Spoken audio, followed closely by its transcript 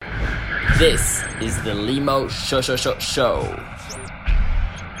This is the Limo Show. This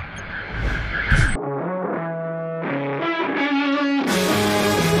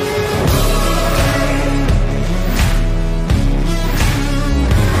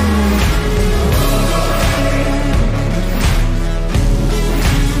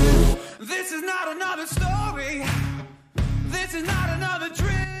is not another story. This is not another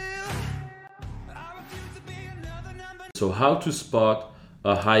drill. I refuse to be another number. So how to spot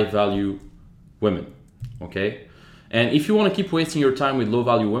a high value women, okay? And if you want to keep wasting your time with low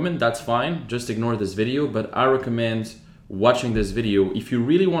value women, that's fine. Just ignore this video, but I recommend watching this video if you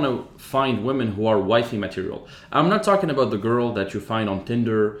really want to find women who are wifey material. I'm not talking about the girl that you find on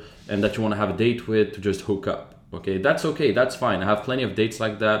Tinder and that you want to have a date with to just hook up, okay? That's okay, that's fine. I have plenty of dates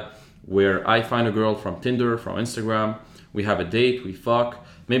like that where I find a girl from Tinder, from Instagram, we have a date, we fuck,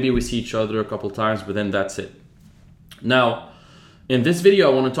 maybe we see each other a couple times, but then that's it. Now, in this video,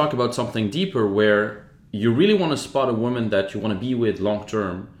 I want to talk about something deeper where you really want to spot a woman that you want to be with long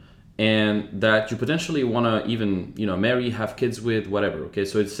term and that you potentially want to even, marry, have kids with, whatever. Okay,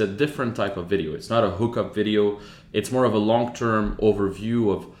 so it's a different type of video. It's not a hookup video. It's more of a long-term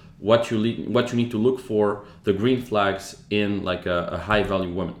overview of what you need to look for, the green flags in like a high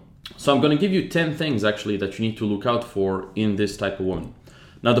value woman. So I'm going to give you 10 things actually that you need to look out for in this type of woman.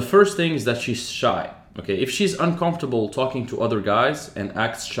 Now, the first thing is that she's shy. Okay, if she's uncomfortable talking to other guys and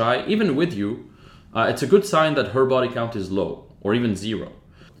acts shy, even with you, it's a good sign that her body count is low or even zero.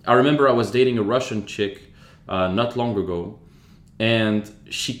 I remember I was dating a Russian chick not long ago, and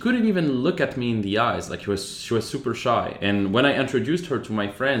she couldn't even look at me in the eyes. Like she was super shy. And when I introduced her to my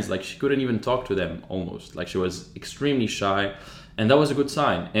friends, like she couldn't even talk to them almost. Like she was extremely shy, and that was a good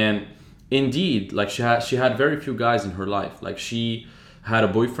sign. And indeed, like she had very few guys in her life. Like she had a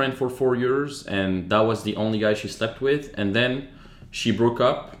boyfriend for 4 years and that was the only guy she slept with, and then she broke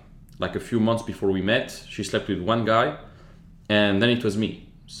up like a few months before we met. She slept with one guy and then it was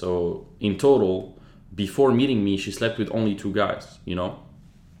me. So in total, before meeting me, she slept with only 2 guys,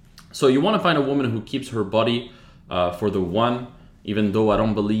 So you want to find a woman who keeps her body for the one, even though I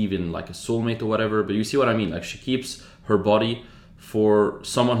don't believe in like a soulmate or whatever, but you see what I mean? Like she keeps her body for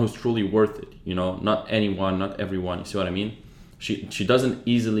someone who's truly worth it, not anyone, not everyone, you see what I mean? She doesn't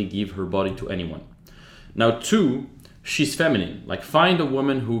easily give her body to anyone. Now 2, she's feminine. Like find a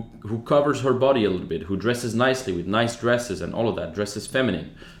woman who covers her body a little bit, who dresses nicely with nice dresses and all of that, dresses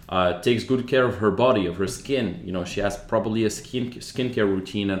feminine, takes good care of her body, of her skin. She has probably a skincare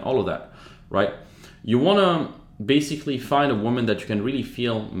routine and all of that, right? You want to basically find a woman that you can really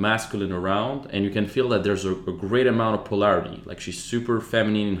feel masculine around, and you can feel that there's a great amount of polarity. Like she's super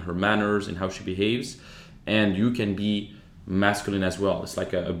feminine in her manners and how she behaves, and you can be masculine as well. It's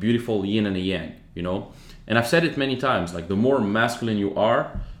like a beautiful yin and a yang, And I've said it many times, like the more masculine you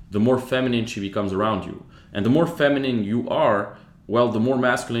are, the more feminine she becomes around you. And the more feminine you are, well, the more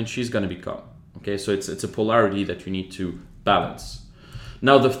masculine she's going to become. Okay, so it's a polarity that you need to balance.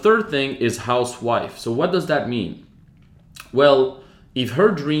 Now, the third thing is housewife. So what does that mean? Well, if her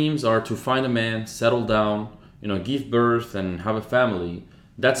dreams are to find a man, settle down, give birth and have a family,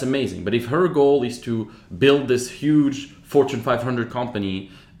 that's amazing. But if her goal is to build this huge Fortune 500 company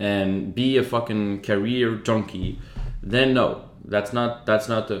and be a fucking career junkie, then no, that's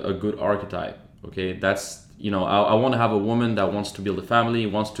not a good archetype. Okay, that's I want to have a woman that wants to build a family,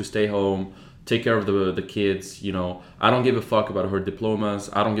 wants to stay home, take care of the kids. I don't give a fuck about her diplomas.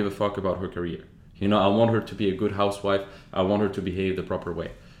 I don't give a fuck about her career. I want her to be a good housewife. I want her to behave the proper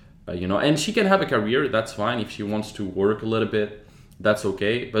way. And she can have a career. That's fine. If she wants to work a little bit, that's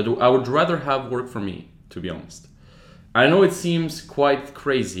okay. But I would rather have work for me, to be honest. I know it seems quite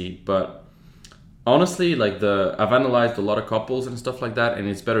crazy, but honestly, I've analyzed a lot of couples and stuff like that, and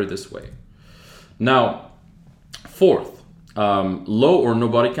it's better this way. Now, 4th, low or no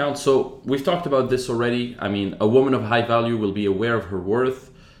body count. So we've talked about this already. I mean, a woman of high value will be aware of her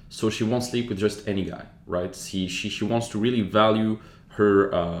worth, so she won't sleep with just any guy, right? She wants to really value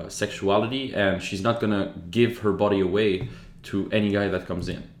her sexuality, and she's not gonna give her body away to any guy that comes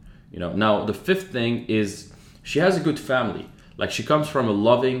in. Now the 5th thing is she has a good family. Like she comes from a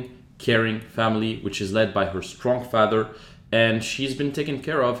loving, caring family, which is led by her strong father, and she's been taken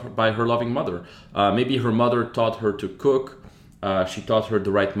care of by her loving mother. Maybe her mother taught her to cook. She taught her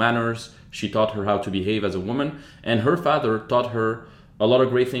the right manners. She taught her how to behave as a woman, and her father taught her a lot of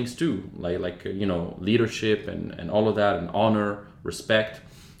great things too, like leadership and all of that, and honor, respect.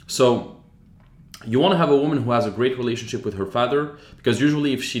 So you want to have a woman who has a great relationship with her father, because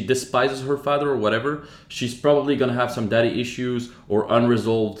usually if she despises her father or whatever, she's probably going to have some daddy issues or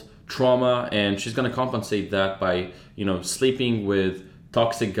unresolved trauma, and she's going to compensate that by sleeping with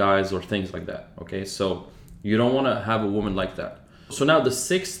toxic guys or things like that. Okay, so you don't want to have a woman like that. So now the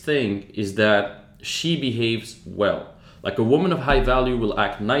sixth thing is that she behaves well. Like a woman of high value will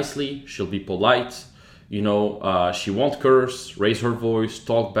act nicely, she'll be polite, she won't curse, raise her voice,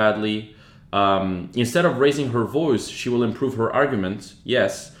 talk badly. Instead of raising her voice, she will improve her argument,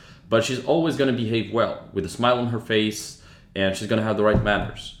 yes, but she's always going to behave well with a smile on her face, and she's going to have the right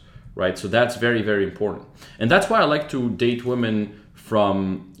manners, right? So that's very, very important. And that's why I like to date women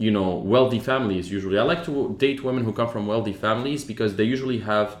from, wealthy families usually. I like to date women who come from wealthy families because they usually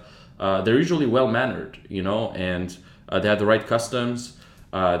they're usually well-mannered, and they have the right customs,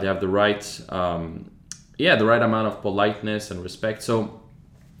 they have the right, the right amount of politeness and respect. So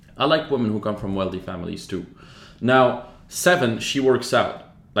I like women who come from wealthy families too. Now, 7, she works out.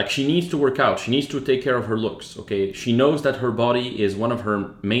 Like she needs to work out. She needs to take care of her looks, okay? She knows that her body is one of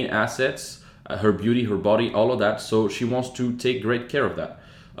her main assets, her beauty, her body, all of that. So she wants to take great care of that.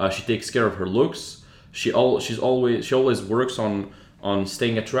 She takes care of her looks. She always works on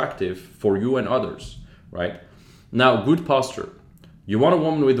staying attractive for you and others, right? Now, good posture. You want a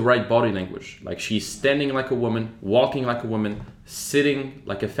woman with the right body language. Like she's standing like a woman, walking like a woman, sitting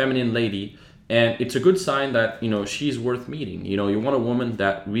like a feminine lady. And it's a good sign that, she's worth meeting. You want a woman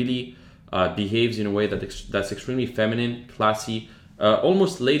that really behaves in a way that's extremely feminine, classy,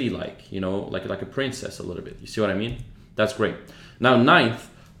 almost ladylike, like a princess a little bit. You see what I mean? That's great. Now,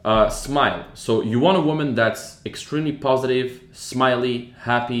 9th, smile. So you want a woman that's extremely positive, smiley,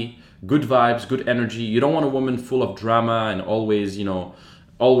 happy, good vibes, good energy. You don't want a woman full of drama and always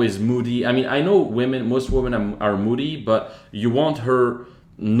moody. I mean, I know most women are moody, but you want her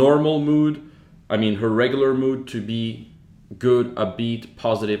normal mood, her regular mood to be good, upbeat,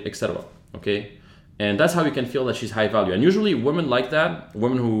 positive, etc. Okay? And that's how you can feel that she's high value. And usually women like that,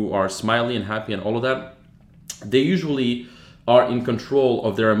 women who are smiley and happy and all of that, they usually are in control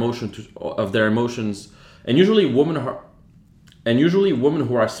of their emotions. And usually women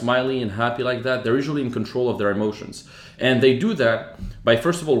who are smiley and happy like that, they're usually in control of their emotions. And they do that by,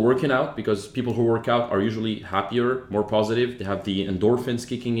 first of all, working out, because people who work out are usually happier, more positive. They have the endorphins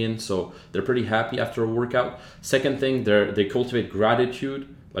kicking in, so they're pretty happy after a workout. Second thing, they cultivate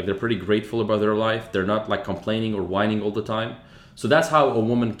gratitude. Like they're pretty grateful about their life. They're not like complaining or whining all the time. So that's how a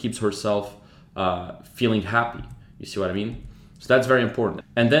woman keeps herself feeling happy. You see what I mean? So that's very important.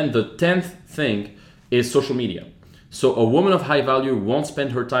 And then the 10th thing is social media. So a woman of high value won't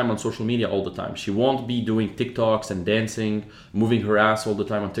spend her time on social media all the time. She won't be doing TikToks and dancing, moving her ass all the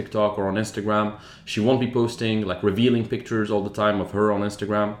time on TikTok or on Instagram. She won't be posting like revealing pictures all the time of her on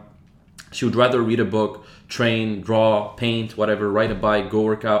Instagram. She would rather read a book, train, draw, paint, whatever, ride a bike, go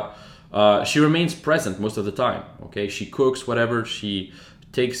work out. She remains present most of the time, okay? She cooks, whatever. She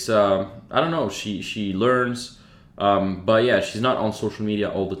takes, she learns. But yeah, she's not on social media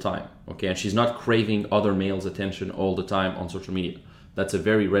all the time, okay? And she's not craving other males' attention all the time on social media. That's a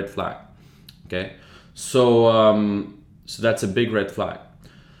very red flag, okay? So that's a big red flag.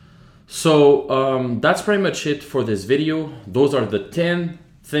 So that's pretty much it for this video. Those are the 10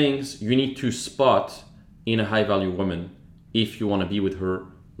 things you need to spot in a high-value woman if you want to be with her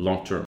long-term.